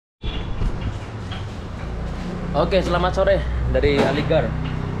Oke, selamat sore dari Aligarh.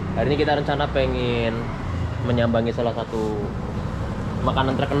 Hari ini kita rencana pengen menyambangi salah satu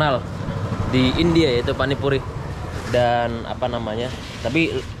makanan terkenal di India, yaitu Pani Puri. Dan apa namanya? Tapi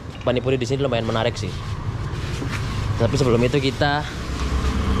Pani Puri di sini lumayan menarik sih. Tapi sebelum itu kita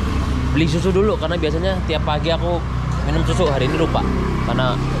beli susu dulu, karena biasanya tiap pagi aku minum susu. Hari ini lupa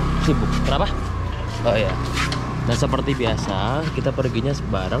karena sibuk. Kenapa? Oh ya. Nah, seperti biasa kita perginya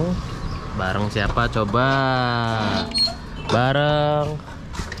bareng siapa coba? Bareng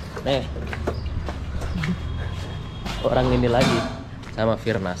orang ini lagi, sama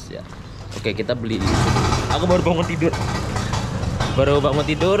Firnas ya. Oke, kita beli. Aku baru bangun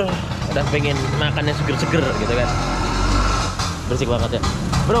tidur, udah pengen makannya seger-seger gitu kan. Bersih banget ya.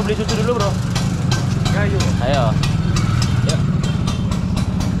 Bro, beli susu dulu, bro. Ayo. Yuk.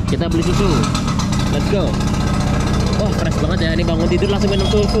 Kita beli susu. Let's go. Oh, fresh banget ya. Ini bangun tidur langsung minum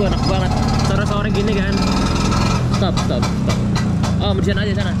susu, enak banget. Sore-sore gini kan. Stop. Oh, di sana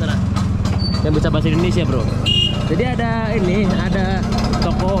aja, sana. Yang bisa bahasa Indonesia, bro. Jadi ada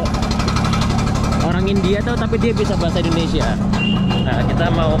toko orang India tuh, tapi dia bisa bahasa Indonesia. Nah,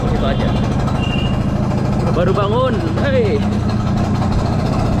 kita mau ke situ aja. Baru bangun. Hey.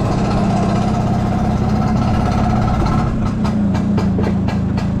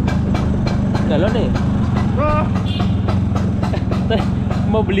 Galon nih.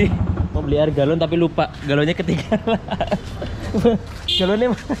 mau beli air galon tapi lupa galonnya ketinggalan.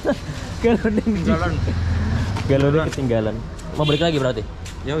 Galonnya ketinggalan. Mau balik lagi berarti?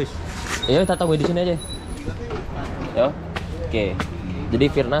 Ya wis. Ya kita tunggu di sini aja. Yo. Oke. Jadi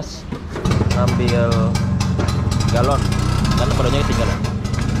Firnas ambil galon karena galonnya ketinggalan.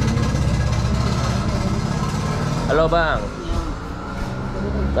 Halo, Bang.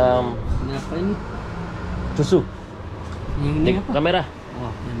 Apa ini? Susu. Yang ini apa? Kamera.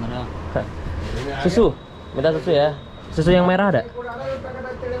 Oh, yang merah. Susu. Minta susu ya. Susu yang merah ada?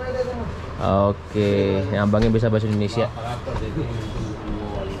 Oke, yang abangnya bisa bahasa Indonesia.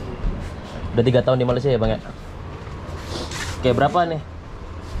 Udah 3 tahun di Malaysia ya, Bang ya? Oke, berapa nih?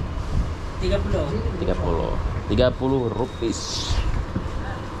 30 rupiah.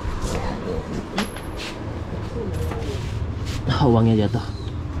 Uangnya jatuh.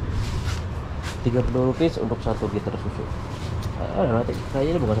 30 rupiah untuk 1 liter susu. Nanti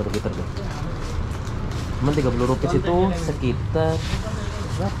kayaknya bukan 1 liter deh. Cuman 30 rupiah itu sekitar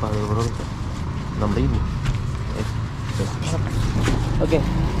berapa? 6.000. Oke.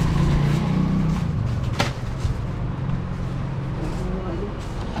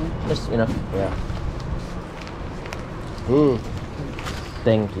 Just enough ya.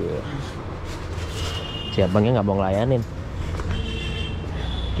 Thank you. Si abangnya nggak mau ngelayanin.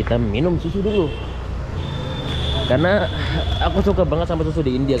 Kita minum susu dulu. Karena aku suka banget sama susu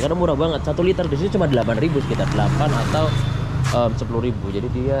di India karena murah banget. 1 liter di sini cuma 8.000 sekitar 8 atau 10.000. Jadi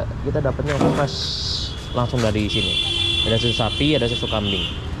kita dapatnya fresh langsung dari sini. Ada susu sapi, ada susu kambing,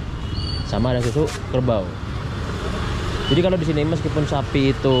 sama ada susu kerbau. Jadi kalau di sini meskipun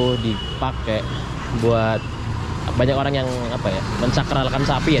sapi itu dipakai buat banyak orang yang mensakralkan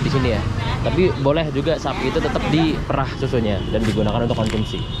sapi ya di sini ya. Tapi boleh juga sapi itu tetap diperah susunya dan digunakan untuk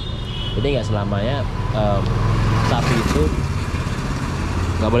konsumsi. Jadi nggak selamanya sapi itu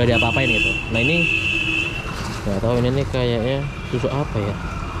nggak boleh diapa-apain gitu. Nah ini nggak tahu ini nih kayaknya susu apa ya?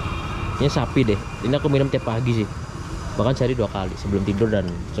 Ini sapi deh. Ini aku minum tiap pagi sih. Bahkan sehari 2 kali sebelum tidur dan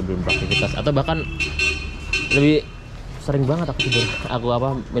sebelum beraktivitas. Atau bahkan lebih sering banget aku tidur.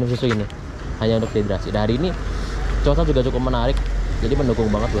 Minum susu ini hanya untuk dehidrasi. Dan hari ini cuaca juga cukup menarik. Jadi mendukung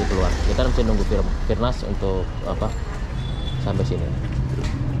banget buat keluar. Kita mesti nunggu Firnas untuk sampai sini.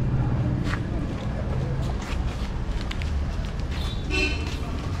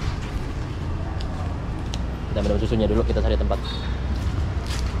 Kita minum susunya dulu, kita cari tempat.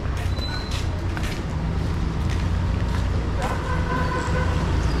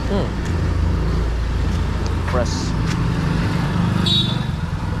 Fresh.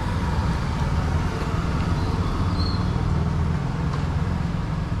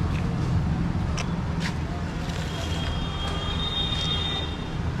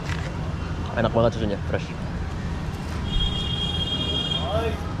 Enak banget susunya, fresh.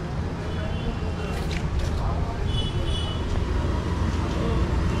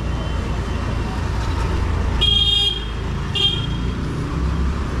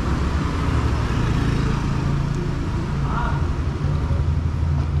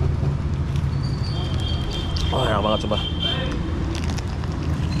 Oh, enak banget coba.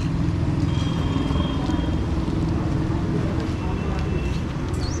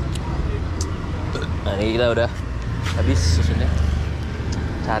 Nah, ini kita udah habis susunya.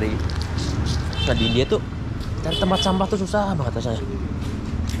 Cari. Nah, di India tuh Cari tempat sampah tuh susah banget rasanya.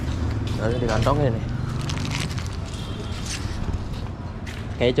 Harus dikantongin nih.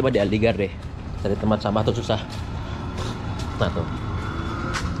 Kayaknya coba di Aligarh deh. Cari tempat sampah tuh susah. Nah tuh.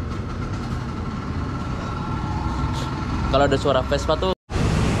 Kalau ada suara vespa tuh.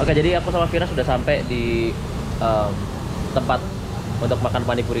 Oke, jadi aku sama Vira sudah sampai di tempat untuk makan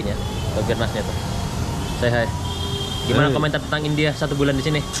pani purinya, Gernasnya tuh. Say hi. Gimana komentar tentang India 1 bulan di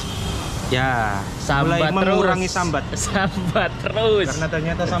sini? Ya, Sambat mulai mengurangi terus. sambat. Sambat terus. Karena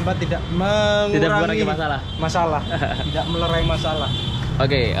ternyata sambat tidak mengurangi masalah. Tidak melerai masalah.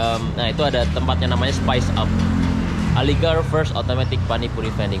 Oke, nah itu ada tempatnya namanya Spice Up. Aligarh First Automatic Pani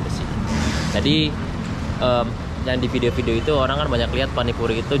Puri Vending Machine. Jadi yang di video-video itu orang kan banyak lihat pani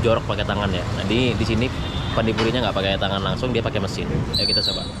puri itu jorok pakai tangan ya. Nah di sini pani purinya nggak pakai tangan langsung, dia pakai mesin. Ayo kita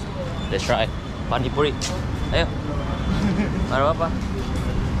coba. Let's try pani puri. Ayo. Ada apa?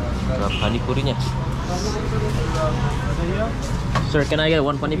 Ada pani purinya. Sir, can I get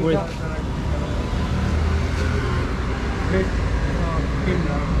one pani puri?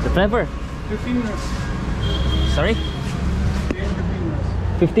 The flavor? 15 minutes. Sorry?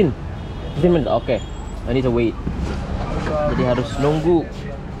 15 minutes, oke. I need to wait. Jadi harus nunggu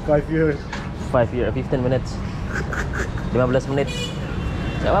 5 years. 15 minutes. 15 menit.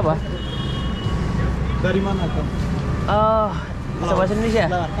 Gak apa-apa. Dari mana kamu? Oh, bisa bahasa Indonesia?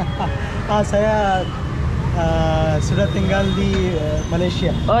 Saya sudah tinggal di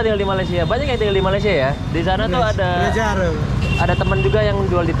Malaysia. Oh, tinggal di Malaysia. Banyak yang tinggal di Malaysia ya. Di sana tuh ada teman juga yang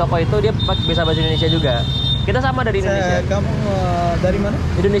jual di toko itu, dia bisa bahasa Indonesia juga. Kita sama dari Indonesia. Kamu dari mana?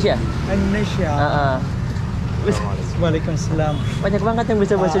 Indonesia. Indonesia. Waalaikumsalam. Banyak banget yang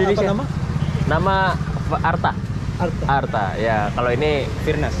bisa bahasa Indonesia. Apa nama? Nama Arta. Arta. Ya, kalau ini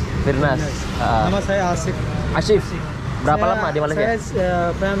Firnas. Nama saya Asif. Asif. Berapa lama di Malaysia?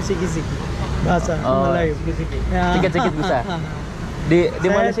 Saya paham sikit-sikit bahasa Melayu. Sikit-sikit bisa. Di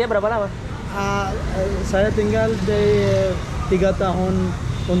Malaysia berapa lama? Saya tinggal di 3 tahun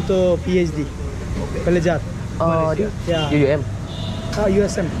untuk PhD. Belajar. Oh, di UUM.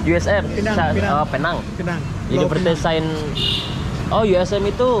 USM. Penang. Penang. University Science. Oh, USM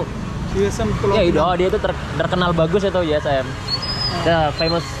itu. USM Pulau Ya, Pinang. dia itu terkenal bagus itu USM. The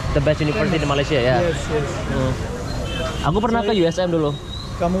famous, the best university di Malaysia ya. Yes. Aku pernah ke USM dulu.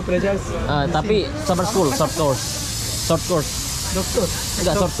 Kamu belajar? Tapi summer school, short course. Doktor.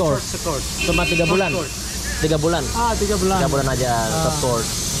 Enggak, short course. Cuma 3 bulan. 3 bulan. 3 bulan. 3 bulan aja short course,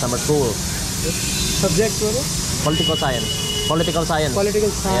 summer school. Subjek apa? Political science. Political science.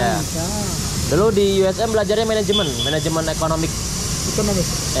 Ya. Dulu di USM belajarnya manajemen ekonomi.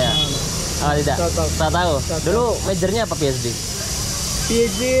 Ya. Tidak. Tak tahu. Dulu majornya apa PhD?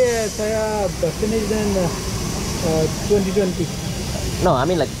 PhD saya finished in 2020. No, I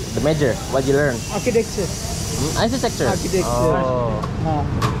mean like the major. What you learn? Architecture. Architecture. Oh.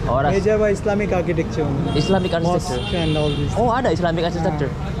 Major by Islamic architecture. Islamic architecture. Mosque and all this. Oh, ada Islamic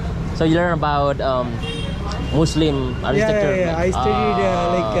architecture. So you learn about Muslim architecture. Yeah. I studied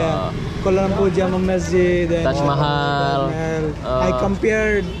Kuala Lumpur Jama Masjid and Taj Mahal. I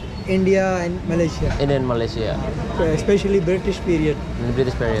compared India and Malaysia. In Malaysia. Especially British period. In the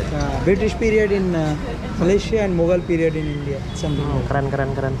British period. British period in Malaysia and Mughal period in India. Something.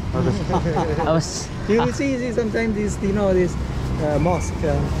 Keren. Bagus. You see sometimes this mosque,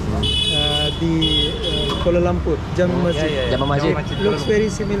 the Kuala Lumpur Jama Masjid. Jama Masjid. Looks very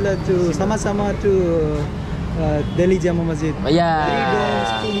similar to sama to Delhi Jama Masjid. Oh,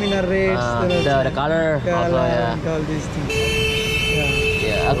 yeah. 3 domes, 2 minarets. The color also ya. All these things.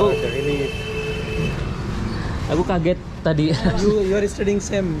 Ya, aku kaget tadi. You are studying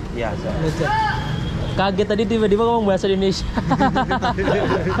same. Ya, kaget tadi tiba-tiba ngomong bahasa Indonesia.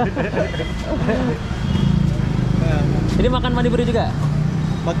 Ini makan mandi puri juga?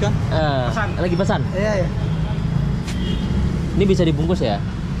 Makan? Lagi pesan? Iya. Ini bisa dibungkus ya?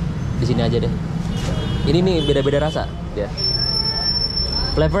 Di sini aja deh. Ini nih beda-beda rasa ya.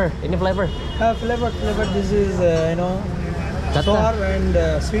 Ini flavor. Flavor. This is sour and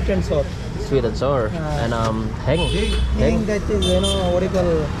sweet and sour. Sweet and sour. And heng. That is what you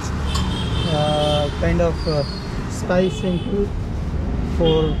call kind of spice and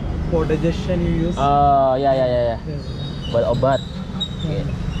food for digestion you use. Oh ya. Yes. Buat obat.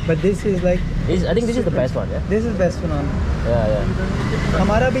 But this is like. I think this is the best one ya. This is best one. Ya.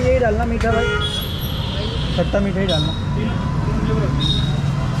 हमारा भी यही डालना मीठा भाई. खट्टा मीठा ही डालना.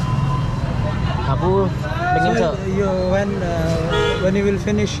 Aku pengen when you will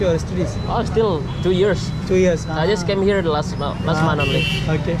finish your studies? Oh, still 2 years. 2 years. I just came here the last month only.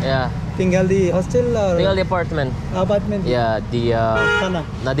 Okay. Yeah. tinggal di hostel or Tinggal di apartemen. apartemen? Ya di Sana.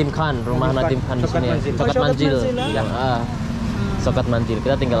 Nadim Khan, rumah Nadim Khan di Sokat sini ya. Manzil. Sokat Sokat Manzil Manzil, ah. yang Sokat Manzil.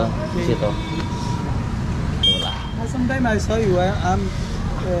 Kita tinggal di situ. Itulah. Sometime I saw you. I'm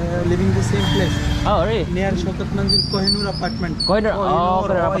living the same place Oh, really? near Shokat Manzil, Kohinoor apartment. Kohinoor. Oh,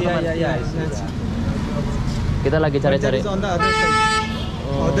 Kohinoor apartemen. Yeah. That's, Kita lagi but that cari-cari. is on the other side.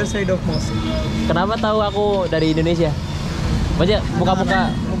 Other side of mosque. Kenapa tahu aku dari Indonesia?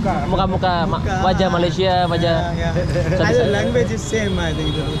 Muka-muka wajah Malaysia, wajah. Yeah. The language is same, I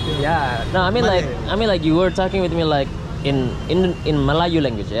think. Yeah. No, I mean like you were talking with me like in Melayu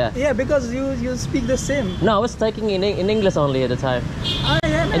language, yeah. Yeah, because you speak the same. No, I was talking in English only at the time.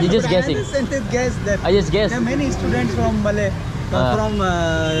 Yeah, And you just but guessing. I just guess that. I just guessed. There are many students from Malay, from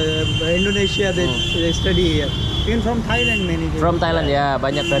Indonesia. They study here. Even from Thailand, many. From Thailand ya,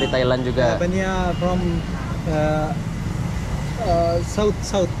 banyak dari Thailand juga. Banyak from South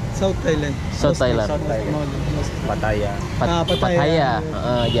Thailand. South Thailand. Pattaya. Pattaya,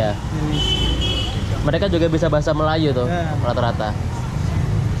 ya. Mereka juga bisa bahasa Melayu tuh, Ya. rata-rata.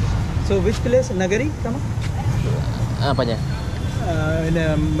 So which place? Nagari, kama? Apanya? In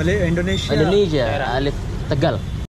Malay, Indonesia. Indonesia, Alif Tegal.